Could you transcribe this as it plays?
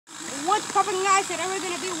what's popping, guys? Today we're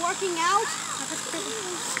gonna be working out.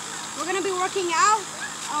 We're gonna be working out.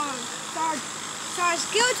 So our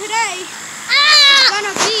skill today is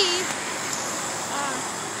gonna be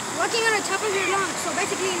working on the top of your lungs. So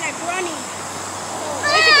basically, like running.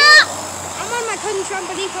 So basically, I'm on my cousin's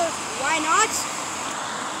trampoline because why not?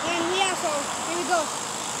 And yeah, so here we go.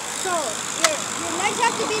 So your legs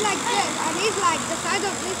have to be like this, at least like the size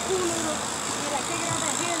of this pool noodle. You like take it out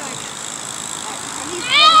right here, like at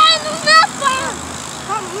least.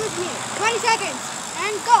 Come with me. 20 seconds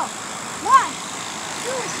and go. 1,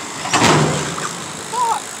 2, 3,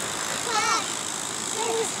 4, 5,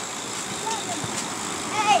 6, 7,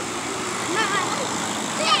 8, 9,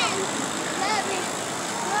 10, 11,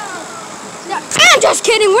 12. No, I'm just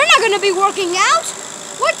kidding. We're not gonna be working out.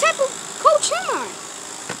 What type of coach am I?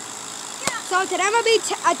 So today I'm gonna be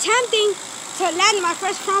attempting to land my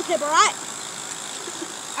first front flip, alright?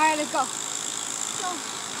 Alright, let's go. So,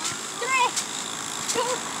 3, 2,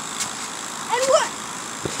 and 1.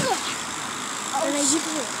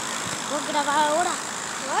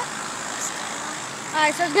 What?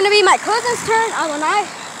 Alright, so it's gonna be my cousin's turn.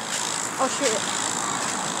 Oh shit.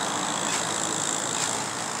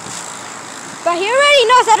 But he already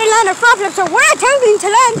knows how to land a front flip, so we're attempting to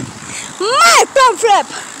land my front flip.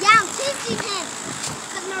 Yeah, I'm teaching him.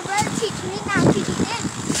 Because my brother teach me, now I'm teaching him.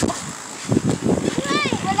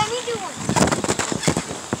 Wait, well, let me do one.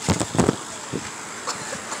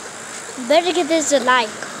 Better give this a like.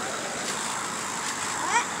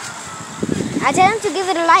 What? I tell him to give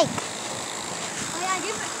it a like. Oh, yeah,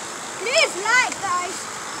 give it. Please like, guys.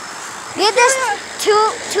 Give this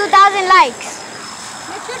 2,000 likes.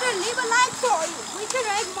 Make sure to leave a like so we can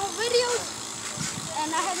make more videos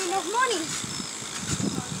and I have enough money.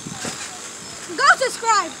 Go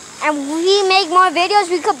subscribe. And we make more videos,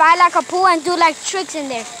 we could buy like a pool and do like tricks in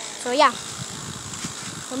there. So yeah,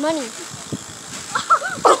 for money.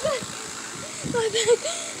 My bag.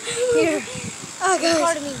 Here. Oh, guys.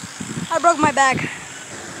 Record me. I broke my bag.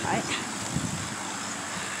 Alright.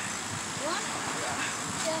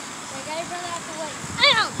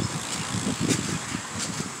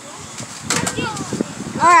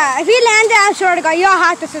 Alright, if you land it, I swear to God, y'all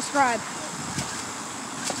have to subscribe.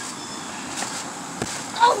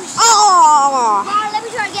 Oh! Now, let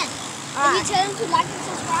me try again. Alright. If you tell him to like and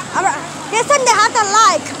subscribe. Alright. This time they have to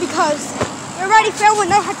like because we already failed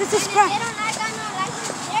when they have to And if subscribe. they don't like, I know like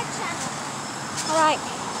their channel. Alright.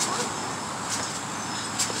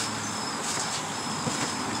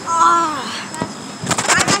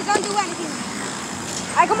 Alright, guys, don't do anything.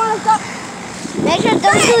 Alright, come on, let's go. Make sure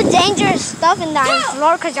don't do dangerous stuff in the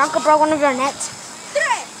floor because y'all could break one of your nets. 3.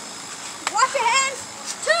 Wash your hands.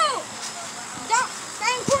 2. Don't stay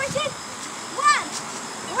in quarantine.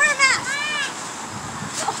 1. Wear a mask.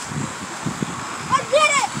 I did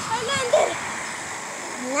it. I landed.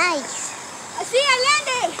 Nice. I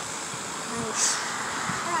landed. Nice.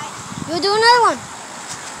 Alright. You do another one.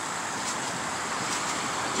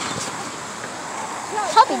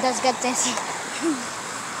 Hope he does get this.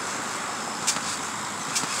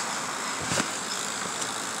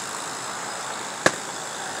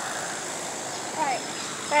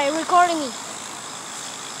 Alright, recording me.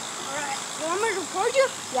 Alright. You want me to record you?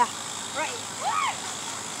 Yeah. Right.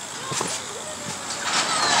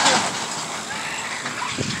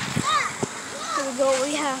 Here we go,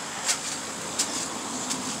 we have.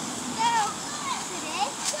 Today,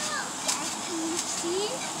 as you see,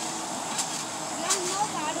 y'all know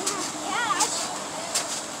that I don't have cash.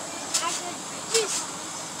 I could just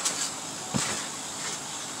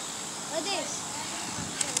like this.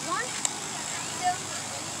 1, 2.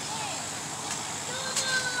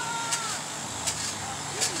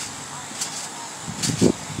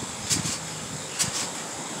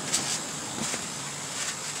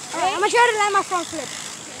 Alright, I'm gonna try to land my front flip.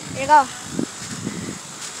 Here you go.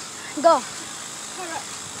 Go. Alright.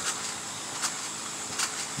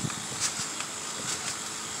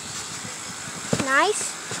 Nice.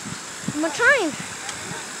 I'm gonna try him.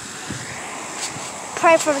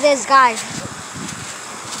 Pray for this guy.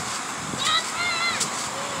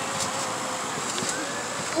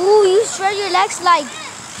 Ooh, you spread your legs like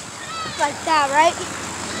that, right?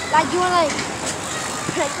 Like you want like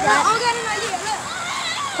that. I'll get an idea. Look.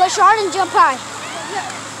 Push hard and jump high.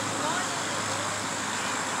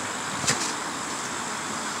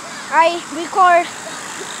 Alright, record.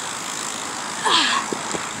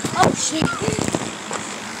 Oh shit.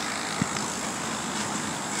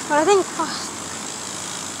 But I think.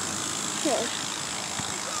 Okay.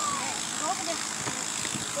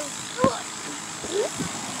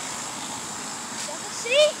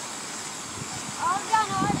 See? All done,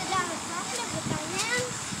 all the down the front flip with my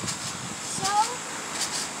hands.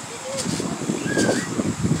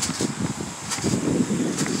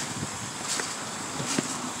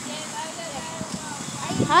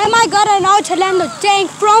 I gotta know to land the dang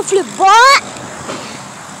front flip, boy.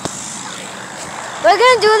 We're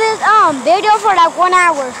gonna do this video for like 1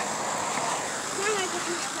 hour.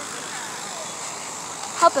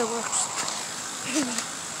 Hope it works.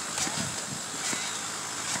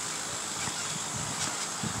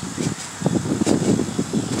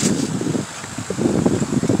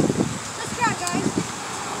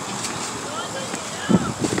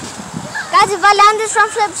 Guys, if I land this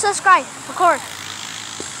front flip, subscribe, of course.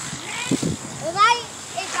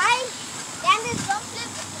 If I land this front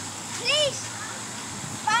flip, please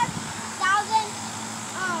 5,082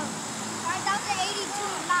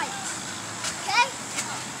 likes. Okay?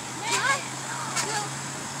 1, 2.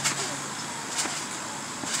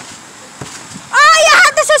 Oh, you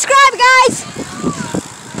have to subscribe, guys.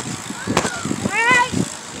 Alright.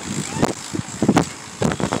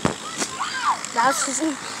 That's just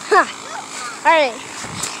alright.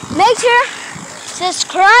 Make sure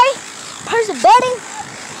subscribe, press the button,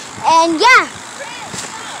 and yeah.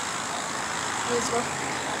 Let's go.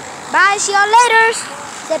 Bye. See y'all later.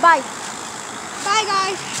 Say bye. Bye,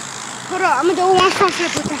 guys. Hold on, I'm gonna do one front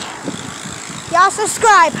flip with them. Y'all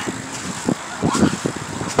subscribe.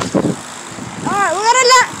 Alright, we're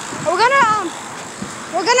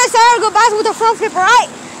gonna say our goodbyes with a front flip, alright?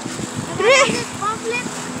 3